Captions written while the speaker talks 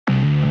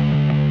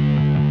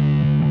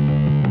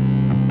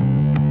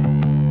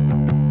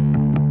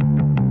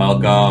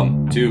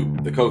Welcome to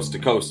the Coast to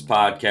Coast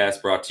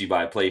podcast, brought to you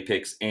by Play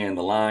Picks and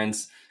the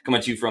Lines.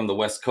 Coming to you from the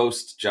West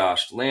Coast,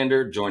 Josh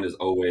Lander, joined as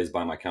always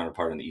by my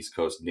counterpart on the East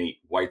Coast, Nate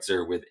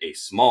Weitzer, with a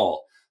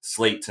small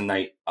slate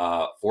tonight.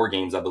 4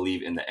 games, I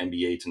believe, in the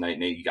NBA tonight.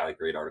 Nate, you got a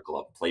great article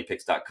up at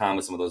playpicks.com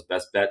with some of those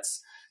best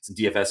bets, some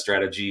DFS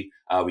strategy.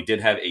 We did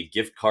have a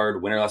gift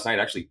card winner last night.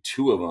 Actually,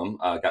 2 of them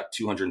got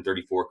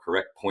 234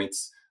 correct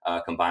points.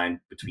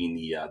 Combined between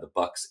the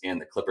Bucks and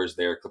the Clippers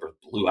there. Clippers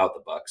blew out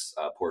the Bucks.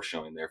 Poor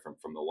showing there from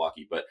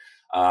Milwaukee. But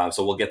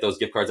so we'll get those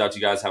gift cards out to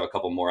you guys. Have a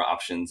couple more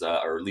options,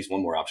 or at least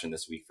one more option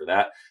this week for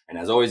that. And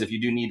as always, if you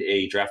do need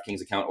a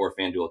DraftKings account or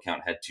FanDuel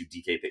account, head to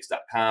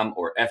dkpicks.com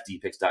or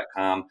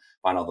fdpicks.com.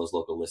 Find all those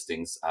local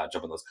listings.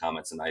 Jump in those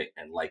comments tonight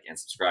and like and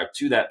subscribe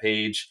to that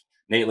page.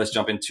 Nate, let's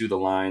jump into the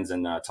lines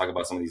and talk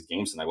about some of these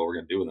games tonight, what we're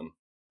going to do with them.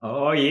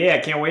 Oh, yeah. I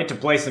can't wait to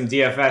play some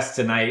DFS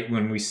tonight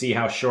when we see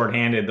how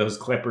shorthanded those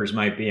Clippers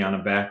might be on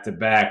a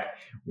back-to-back.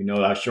 We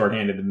know how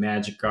shorthanded the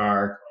Magic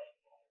are.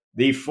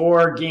 The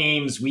 4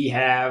 games we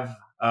have,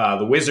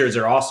 the Wizards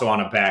are also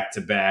on a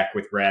back-to-back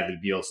with Bradley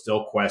Beal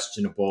still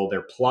questionable.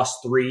 They're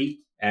 +3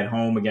 at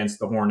home against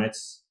the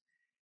Hornets.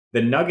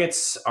 The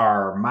Nuggets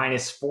are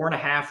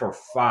 -4.5 or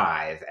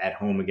 5 at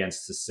home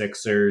against the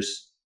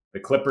Sixers.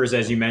 The Clippers,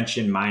 as you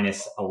mentioned,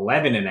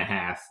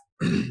 -11.5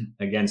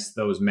 against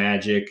those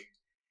Magic.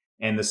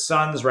 And the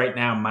Suns right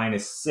now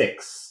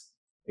 -6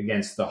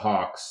 against the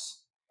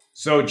Hawks.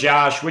 So,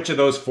 Josh, which of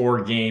those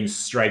 4 games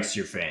strikes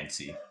your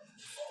fancy?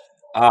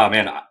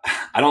 Man,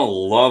 I don't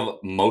love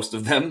most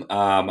of them.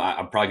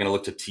 I'm probably going to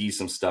look to tease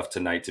some stuff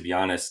tonight, to be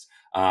honest.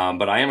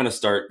 But I am going to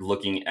start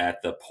looking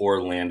at the poor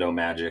Orlando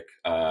Magic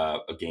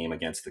game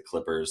against the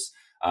Clippers.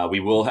 We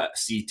will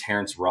see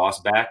Terrence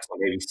Ross back, so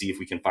maybe see if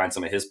we can find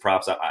some of his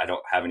props. I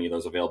don't have any of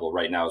those available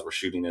right now as we're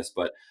shooting this,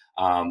 but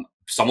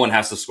someone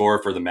has to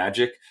score for the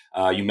Magic.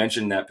 You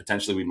mentioned that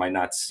potentially we might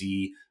not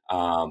see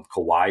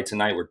Kawhi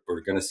tonight.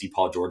 We're going to see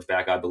Paul George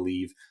back, I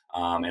believe.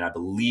 And I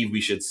believe we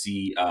should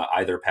see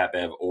either Pat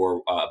Bev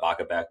or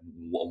Ibaka back,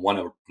 one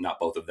or not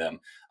both of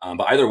them.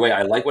 But either way,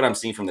 I like what I'm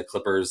seeing from the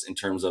Clippers in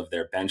terms of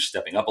their bench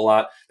stepping up a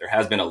lot. There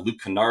has been a Luke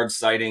Kennard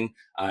sighting.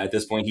 At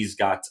this point, he's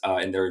got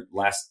in their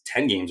last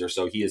 10 games or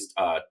so, he is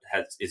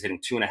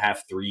hitting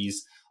 2.5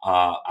 threes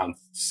on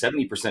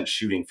 70%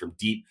 shooting from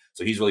deep.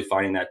 So he's really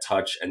finding that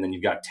touch. And then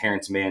you've got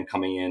Terrence Mann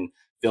coming in,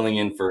 filling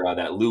in for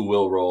that Lou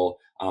Will role.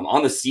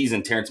 On the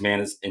season, Terrence Mann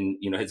is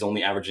he's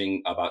only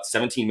averaging about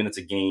 17 minutes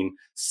a game,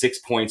 6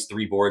 points,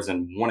 3 boards,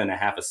 and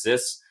 1.5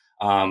 assists.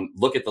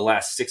 Look at the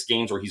last 6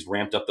 games where he's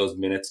ramped up those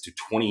minutes to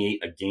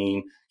 28 a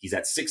game. He's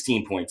at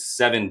 16 points,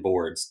 7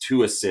 boards,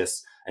 2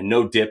 assists, and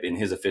no dip in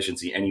his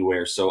efficiency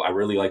anywhere. So I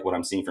really like what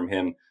I'm seeing from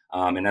him.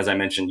 And as I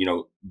mentioned,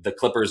 the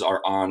Clippers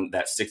are on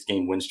that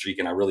 6-game win streak,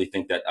 and I really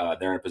think that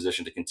they're in a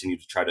position to continue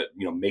to try to,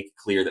 make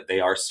clear that they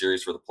are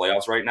serious for the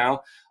playoffs right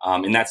now.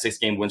 In that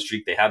 6-game win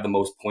streak, they have the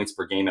most points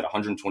per game at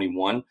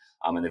 121,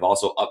 and they've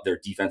also upped their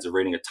defensive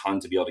rating a ton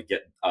to be able to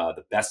get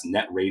the best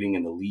net rating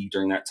in the league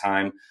during that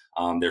time.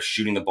 They're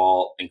shooting the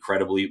ball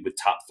incredibly with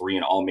top 3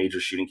 in all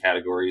major shooting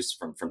categories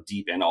from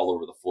deep and all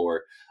over the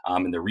floor.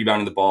 And they're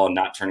rebounding the ball and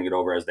not turning it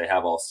over as they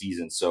have all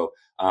season. So,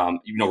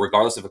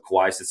 regardless if a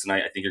Kawhi sits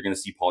tonight, I think you're going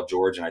to see Paul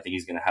George, and I think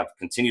he's going to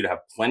continue to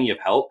have plenty of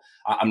help.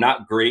 I'm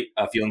not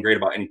feeling great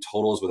about any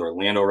totals with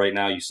Orlando right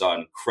now. You saw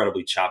an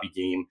incredibly choppy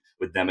game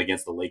with them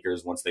against the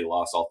Lakers once they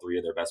lost all 3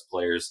 of their best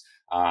players.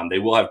 They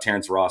will have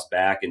Terrence Ross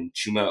back, and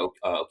Chuma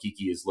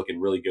Okeke is looking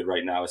really good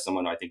right now as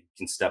someone who I think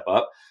can step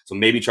up. So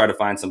maybe try to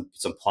find some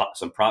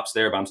props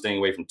there, but I'm staying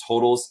away from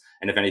totals.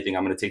 And if anything,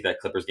 I'm going to take that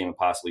Clippers game and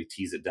possibly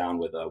tease it down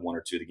with 1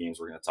 or 2 of the games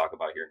we're going to talk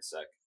about here in a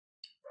sec.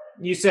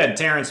 You said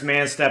Terrence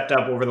Mann stepped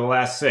up over the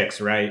last 6,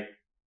 right?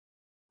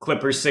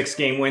 Clippers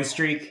 6-game win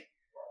streak.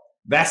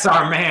 That's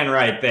our man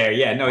right there.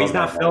 Yeah, no, he's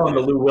not filling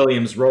the Lou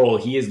Williams role.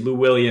 He is Lou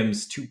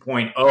Williams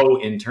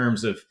 2.0 in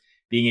terms of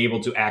being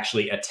able to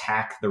actually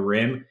attack the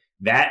rim.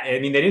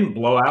 They didn't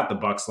blow out the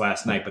Bucks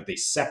last night, but they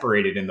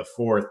separated in the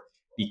 4th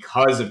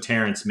because of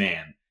Terrence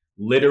Mann.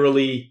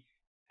 Literally,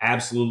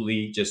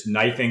 absolutely just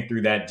knifing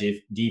through that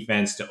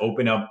defense to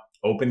open up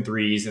open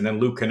threes. And then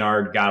Luke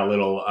Kennard got a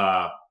little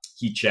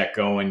heat check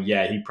going.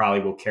 Yeah, he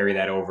probably will carry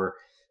that over.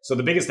 So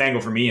the biggest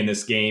angle for me in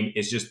this game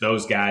is just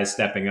those guys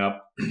stepping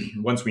up.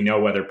 Once we know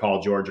whether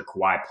Paul George or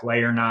Kawhi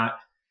play or not,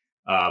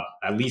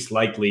 at least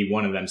likely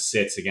one of them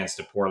sits against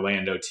a poor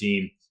Orlando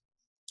team.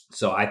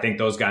 So I think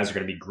those guys are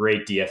going to be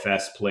great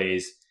DFS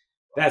plays.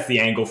 That's the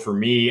angle for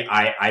me.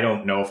 I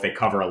don't know if they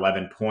cover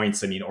 11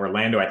 points.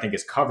 Orlando, I think,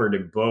 is covered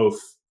in both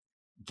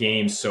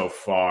games so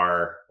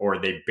far, or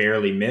they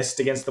barely missed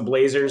against the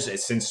Blazers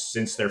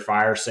since their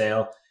fire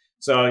sale.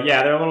 So,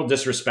 yeah, they're a little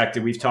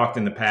disrespected. We've talked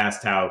in the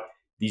past how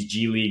these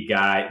G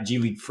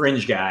League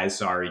fringe guys,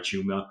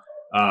 Chuma,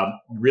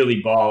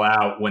 really ball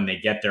out when they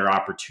get their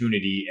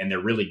opportunity, and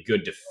they're really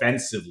good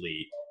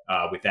defensively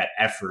with that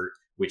effort,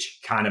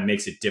 which kind of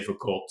makes it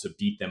difficult to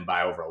beat them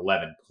by over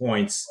 11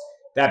 points.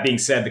 That being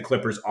said, the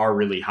Clippers are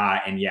really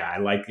hot, and yeah, I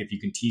like if you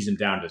can tease them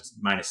down to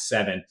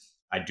 -7.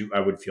 I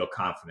would feel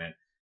confident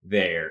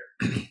there.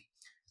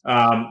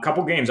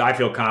 Couple games I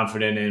feel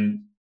confident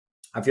in.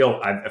 I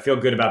feel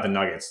good about the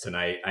Nuggets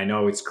tonight. I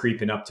know it's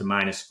creeping up to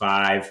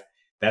 -5.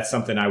 That's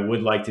something I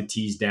would like to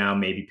tease down,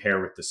 maybe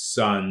pair with the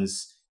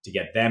Suns to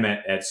get them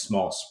at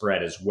small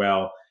spread as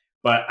well.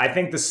 But I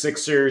think the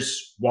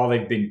Sixers, while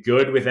they've been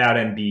good without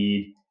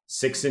Embiid,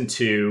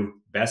 6-2,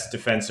 best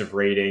defensive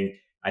rating.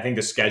 I think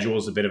the schedule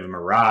is a bit of a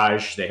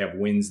mirage. They have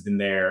wins in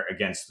there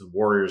against the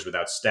Warriors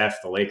without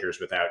Steph, the Lakers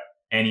without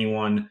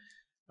anyone.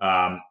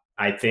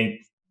 I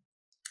think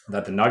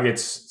that the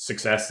Nuggets'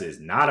 success is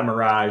not a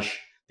mirage.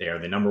 They are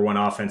the number one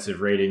offensive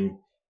rating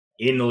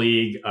in the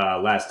league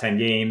last 10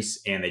 games,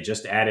 and they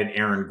just added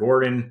Aaron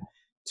Gordon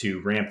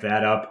to ramp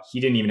that up. He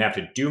didn't even have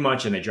to do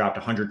much, and they dropped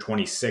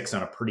 126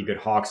 on a pretty good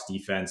Hawks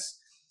defense.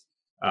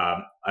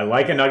 I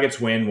like a Nuggets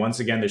win. Once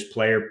again, there's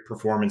player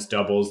performance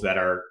doubles that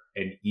are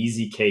an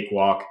easy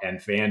cakewalk, and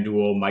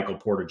FanDuel, Michael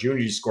Porter Jr.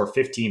 to score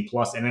 15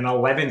 plus in an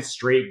 11th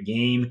straight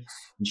game.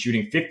 He's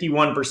shooting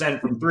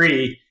 51% from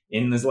three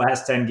in his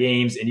last 10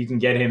 games, and you can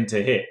get him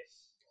to hit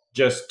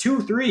just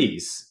 2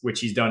 threes, which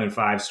he's done in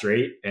 5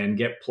 straight, and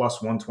get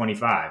plus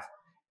 125.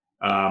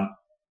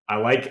 I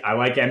like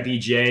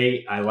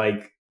MPJ. I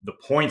like the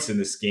points in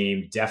this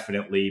game,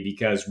 definitely,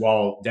 because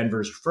while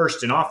Denver's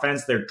first in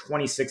offense, they're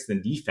 26th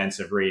in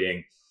defensive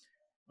rating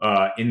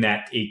in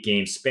that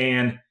 8-game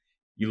span.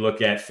 You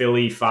look at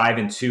Philly,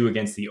 5-2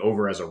 against the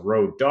over as a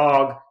road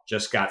dog.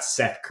 Just got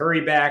Seth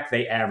Curry back.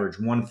 They average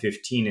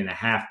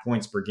 115.5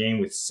 points per game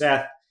with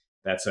Seth.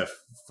 That's a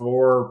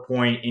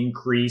 4-point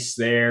increase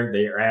there.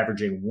 They are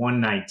averaging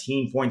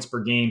 119 points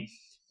per game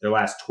their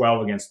last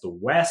 12 against the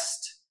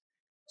West.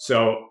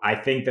 So I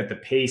think that the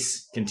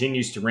pace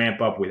continues to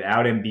ramp up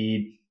without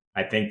Embiid.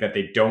 I think that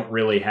they don't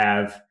really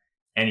have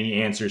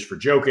any answers for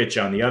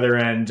Jokic on the other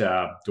end.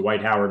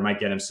 Dwight Howard might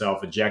get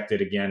himself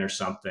ejected again or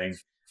something.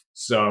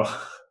 So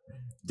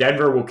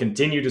Denver will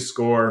continue to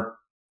score,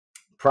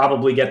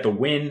 probably get the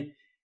win,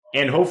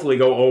 and hopefully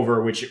go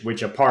over,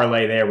 which a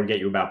parlay there would get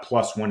you about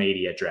plus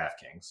 180 at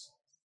DraftKings.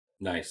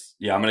 Nice.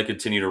 Yeah, I'm going to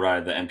continue to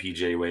ride the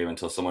MPJ wave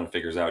until someone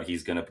figures out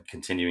he's going to be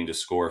continuing to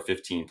score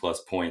 15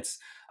 plus points.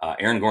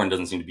 Aaron Gordon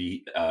doesn't seem to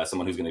be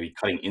someone who's going to be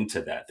cutting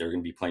into that. They're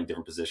going to be playing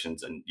different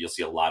positions, and you'll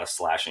see a lot of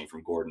slashing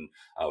from Gordon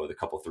with a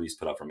couple threes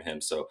put up from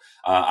him. So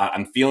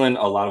I'm feeling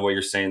a lot of what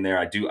you're saying there.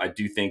 I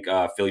do think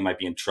Philly might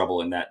be in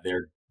trouble in that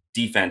their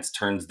defense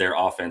turns their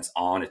offense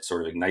on. It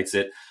sort of ignites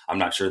it. I'm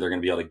not sure they're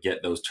going to be able to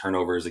get those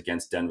turnovers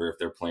against Denver if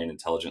they're playing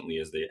intelligently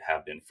as they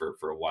have been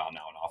for a while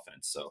now in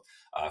offense. So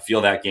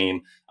feel that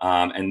game.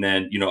 And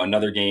then,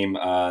 another game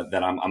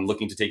that I'm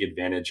looking to take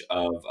advantage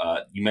of,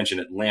 you mentioned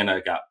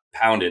Atlanta got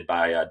pounded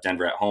by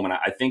Denver at home. And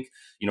I think,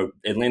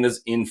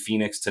 Atlanta's in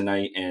Phoenix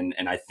tonight. And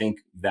I think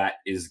that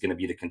is going to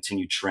be the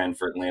continued trend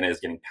for Atlanta, is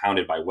getting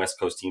pounded by West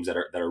Coast teams that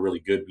are really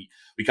good.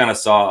 We kind of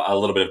saw a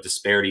little bit of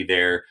disparity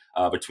there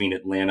between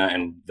Atlanta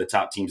and the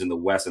top teams in the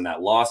West in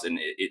that loss. And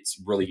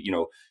it's really,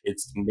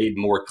 it's made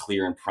more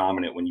clear and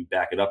prominent when you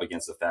back it up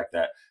against the fact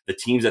that the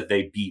teams that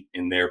they beat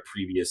in their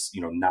previous,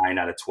 9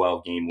 out of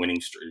 12 game winning,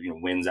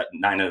 wins at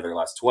 9 out of their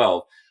last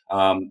 12,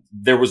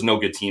 there was no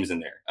good teams in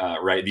there,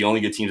 right? The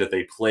only good teams that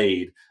they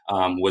played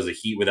was the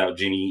Heat without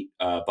Jimmy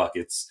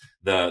buckets.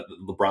 The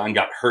LeBron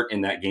got hurt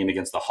in that game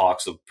against the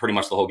Hawks, so pretty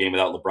much the whole game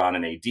without LeBron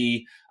and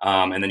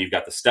AD. And then you've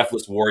got the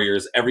Stephless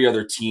Warriors. Every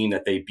other team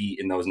that they beat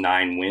in those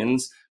 9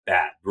 wins,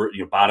 bad.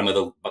 Bottom of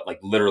the,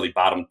 literally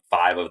bottom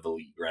 5 of the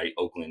league, right?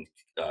 Oakland,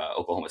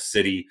 Oklahoma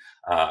City,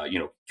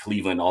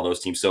 Cleveland, all those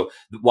teams. So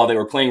while they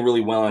were playing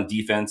really well on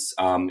defense,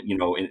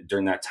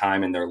 during that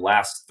time, in their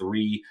last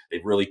 3,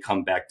 they've really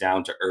come back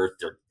down to earth.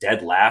 They're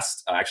dead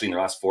last, actually in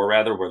their last 4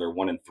 rather, where they're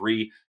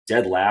 1-3,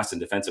 dead last in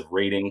defensive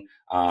rating.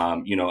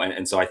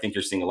 And so I think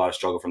you're seeing a lot of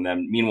struggle from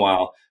them.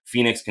 Meanwhile,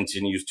 Phoenix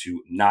continues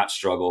to not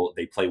struggle.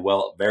 They play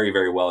well, very,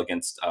 very well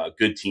against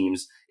good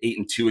teams.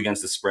 8-2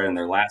 against the spread in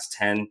their last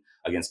 10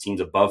 against teams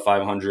above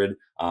 500.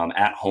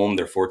 At home,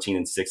 they're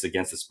 14-6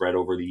 against the spread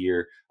over the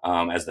year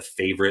as the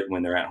favorite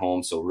when they're at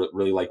home. So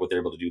really like what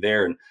they're able to do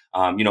there. And,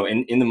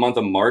 in the month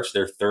of March,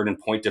 they're 3rd in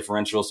point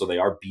differential. So they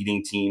are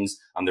beating teams.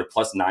 They're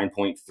plus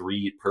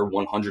 9.3 per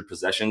 100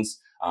 possessions.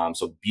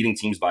 So beating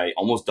teams by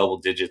almost double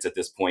digits at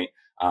this point.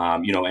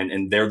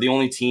 And they're the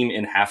only team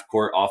in half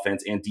court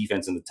offense and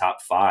defense in the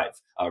top 5,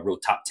 real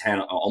top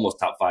 10, almost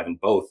top 5 in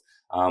both.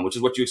 Which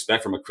is what you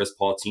expect from a Chris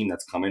Paul team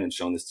that's come in and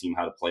shown this team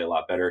how to play a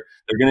lot better.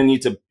 They're going to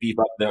need to beef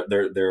up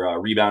their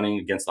rebounding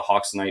against the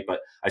Hawks tonight,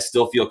 but I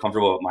still feel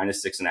comfortable at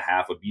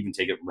 -6.5. Would even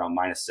take it around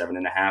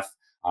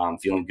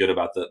 -7.5. Feeling good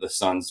about the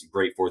Suns'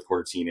 great fourth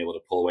quarter team able to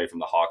pull away from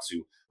the Hawks,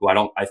 who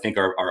I think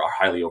are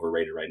highly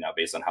overrated right now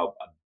based on how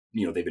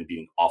they've been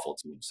beating awful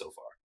teams so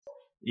far.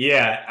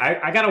 Yeah,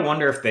 I got to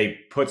wonder if they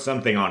put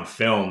something on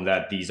film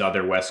that these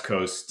other West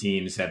Coast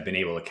teams have been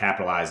able to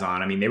capitalize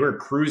on. I mean, they were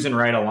cruising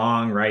right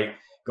along, right?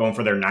 Going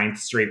for their 9th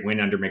straight win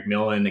under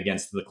McMillan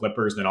against the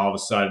Clippers. Then all of a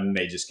sudden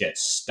they just get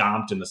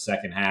stomped in the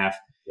second half.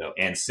 Yep.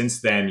 And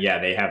since then,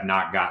 they have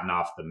not gotten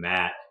off the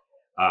mat.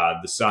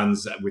 The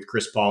Suns with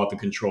Chris Paul at the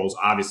controls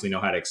obviously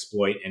know how to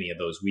exploit any of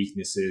those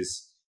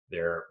weaknesses.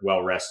 They're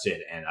well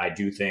rested. And I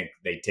do think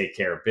they take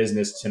care of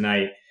business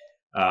tonight.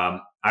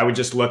 I would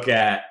just look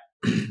at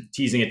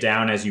teasing it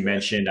down, as you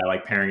mentioned. I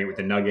like pairing it with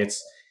the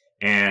Nuggets.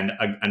 And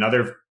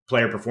another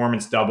player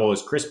performance double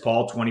is Chris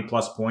Paul, 20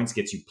 plus points,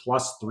 gets you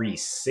plus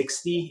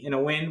 360 in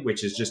a win,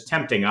 which is just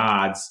tempting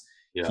odds.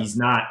 Yeah. He's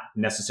not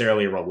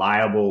necessarily a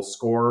reliable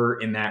scorer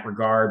in that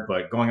regard,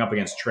 but going up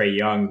against Trae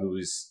Young,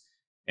 who's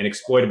an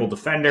exploitable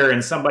defender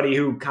and somebody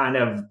who kind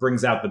of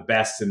brings out the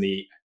best in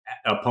the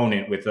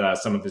opponent with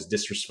some of his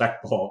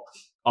disrespectful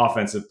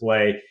offensive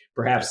play,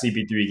 perhaps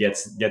CP3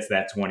 gets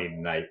that 20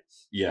 tonight.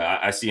 Yeah,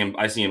 I see him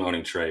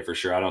owning Trae for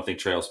sure. I don't think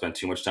Trae will spend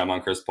too much time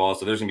on Chris Paul,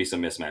 so there's gonna be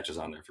some mismatches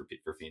on there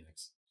for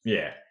Phoenix.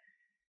 Yeah.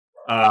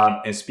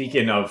 And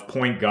speaking of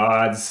point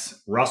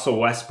guards, Russell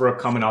Westbrook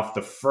coming off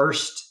the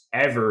first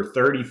ever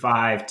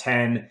 35,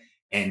 10,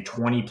 and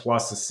 20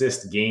 plus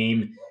assist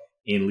game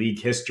in league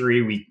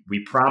history.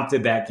 We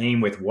prompted that game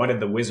with what did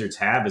the Wizards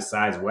have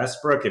besides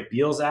Westbrook? If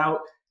Beal's out,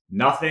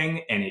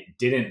 nothing, and it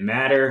didn't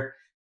matter.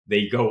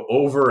 They go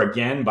over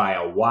again by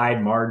a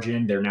wide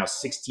margin. They're now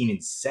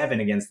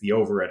 16-7 against the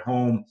over at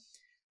home,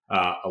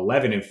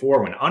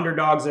 11-4 when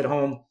underdogs at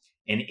home,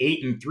 and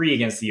 8-3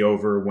 against the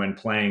over when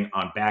playing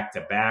on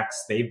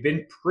back-to-backs. They've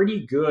been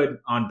pretty good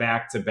on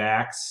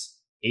back-to-backs,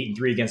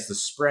 8-3 against the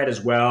spread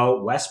as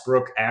well.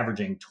 Westbrook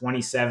averaging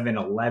 27,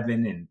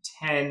 11, and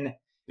 10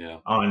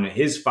 on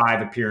his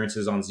 5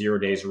 appearances on 0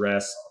 days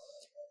rest.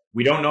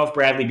 We don't know if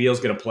Bradley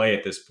Beal's going to play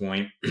at this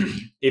point.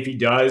 If he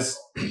does,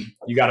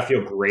 you got to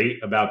feel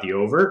great about the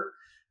over.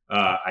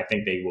 I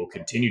think they will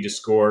continue to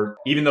score.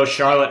 Even though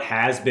Charlotte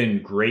has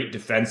been great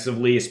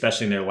defensively,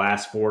 especially in their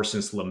last 4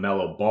 since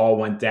LaMelo Ball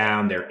went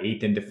down, they're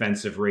 8th in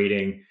defensive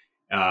rating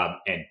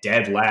and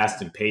dead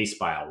last in pace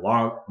by a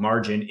long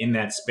margin in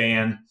that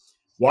span.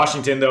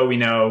 Washington, though, we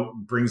know,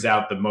 brings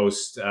out the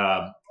most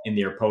in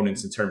their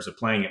opponents in terms of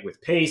playing it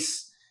with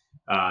pace.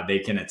 They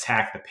can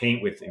attack the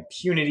paint with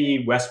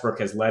impunity. Westbrook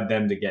has led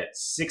them to get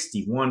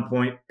 61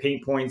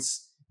 paint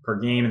points per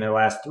game in their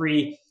last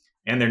 3,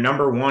 and they're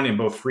number 1 in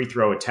both free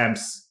throw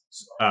attempts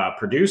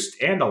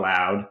produced and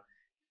allowed.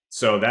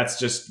 So that's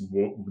just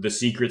the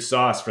secret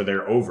sauce for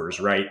their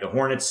overs, right? The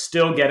Hornets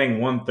still getting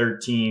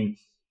 113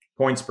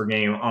 points per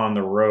game on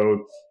the road.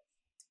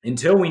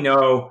 Until we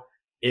know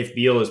if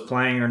Beal is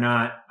playing or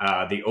not,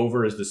 the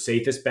over is the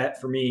safest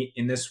bet for me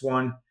in this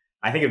one.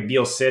 I think if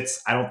Beal sits,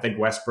 I don't think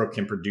Westbrook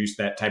can produce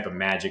that type of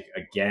magic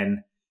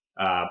again.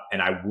 And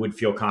I would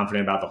feel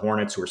confident about the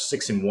Hornets, who are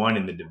 6-1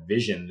 in the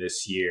division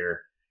this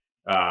year.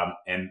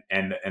 And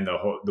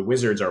the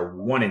Wizards are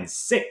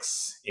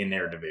 1-6 in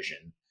their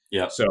division.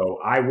 Yeah. So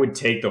I would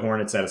take the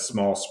Hornets at a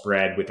small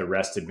spread with a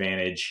rest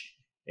advantage.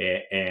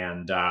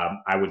 And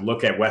I would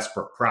look at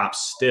Westbrook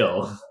props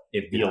still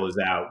if Beal is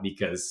out,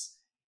 because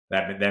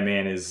that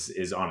man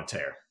is on a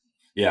tear.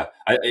 Yeah,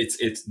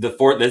 it's the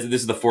fourth. This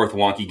is the fourth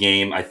wonky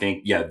game. I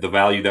think, the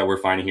value that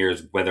we're finding here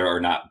is whether or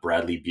not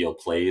Bradley Beal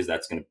plays.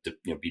 That's going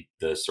to be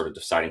the sort of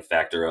deciding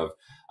factor of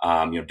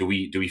do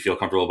we feel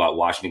comfortable about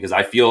Washington? Because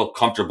I feel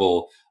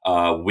comfortable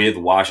with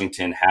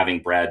Washington having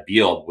Brad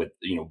Beal with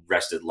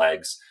rested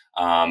legs.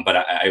 But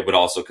I would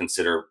also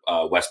consider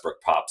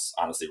Westbrook props,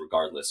 honestly,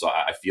 regardless. So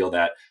I feel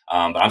that,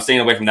 but I'm staying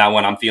away from that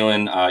one. I'm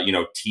feeling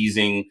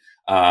teasing,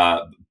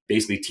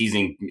 basically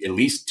teasing at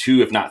least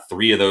 2, if not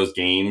 3 of those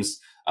games.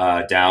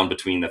 Down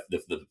between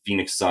the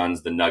Phoenix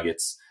Suns, the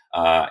Nuggets,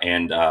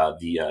 and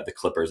the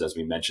Clippers, as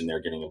we mentioned, they're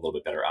getting a little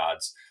bit better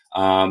odds.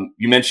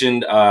 You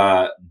mentioned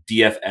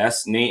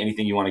DFS, Nate.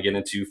 Anything you want to get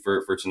into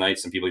for tonight?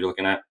 Some people you're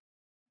looking at?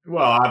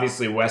 Well,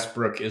 obviously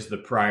Westbrook is the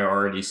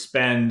priority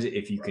spend.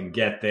 If you can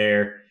get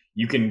there,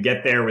 you can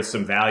get there with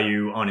some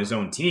value on his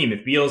own team.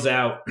 If Beal's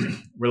out,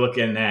 we're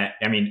looking at,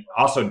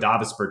 also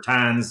Davis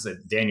Bertans,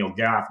 Daniel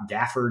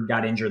Gafford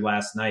got injured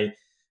last night.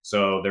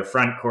 So their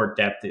front court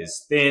depth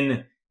is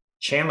thin.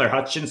 Chandler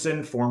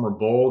Hutchinson, former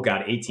Bull,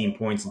 got 18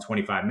 points in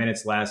 25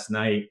 minutes last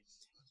night.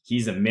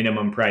 He's a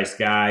minimum price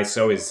guy.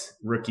 So is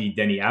rookie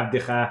Denny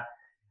Avdicha,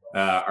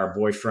 our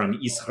boy from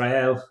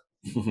Israel.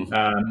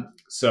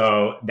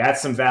 So that's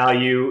some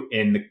value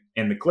in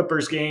the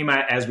Clippers game.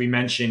 As we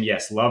mentioned,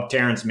 yes, love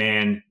Terrence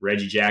Mann,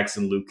 Reggie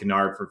Jackson, Luke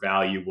Kennard for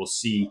value. We'll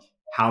see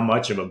how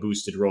much of a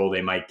boosted role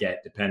they might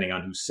get depending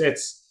on who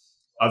sits.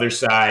 Other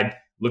side,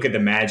 look at the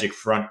Magic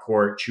front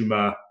court,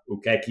 Chuma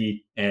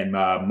Ukeki and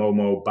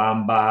Momo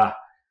Bamba.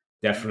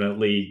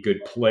 Definitely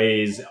good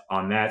plays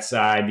on that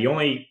side. The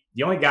only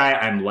guy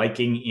I'm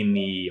liking in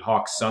the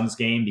Hawks Suns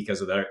game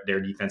because of their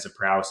defensive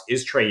prowess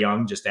is Trae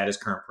Young, just at his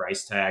current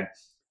price tag.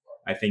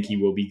 I think he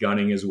will be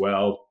gunning as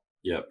well.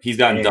 Yeah, he's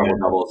gotten double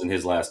doubles in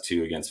his last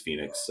 2 against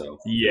Phoenix. So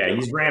yeah,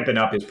 he's ramping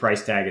up. His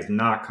price tag is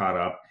not caught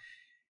up.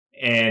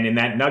 And in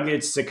that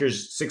Nuggets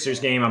Sixers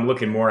game, I'm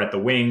looking more at the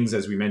wings,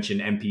 as we mentioned.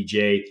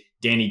 MPJ,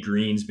 Danny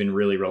Green's been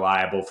really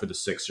reliable for the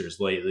Sixers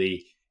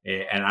lately,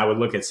 and I would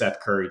look at Seth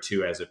Curry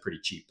too as a pretty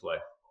cheap play.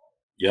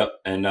 Yep,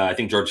 and I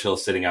think George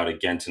Hill's sitting out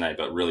again tonight,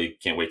 but really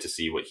can't wait to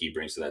see what he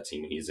brings to that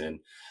team when he's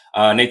in.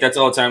 Nate, that's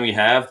all the time we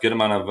have. Good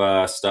amount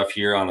of stuff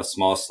here on a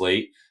small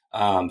slate.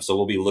 So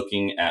we'll be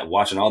looking at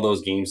watching all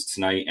those games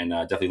tonight, and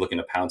definitely looking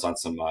to pounce on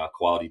some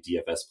quality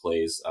DFS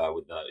plays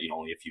with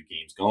only a few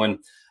games going.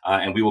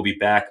 And we will be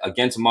back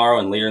again tomorrow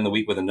and later in the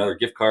week with another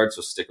gift card.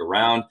 So stick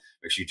around.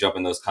 Make sure you jump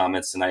in those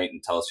comments tonight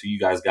and tell us who you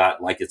guys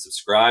got, like it,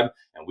 subscribe,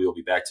 and we will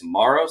be back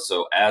tomorrow.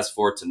 So as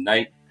for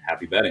tonight,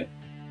 happy betting.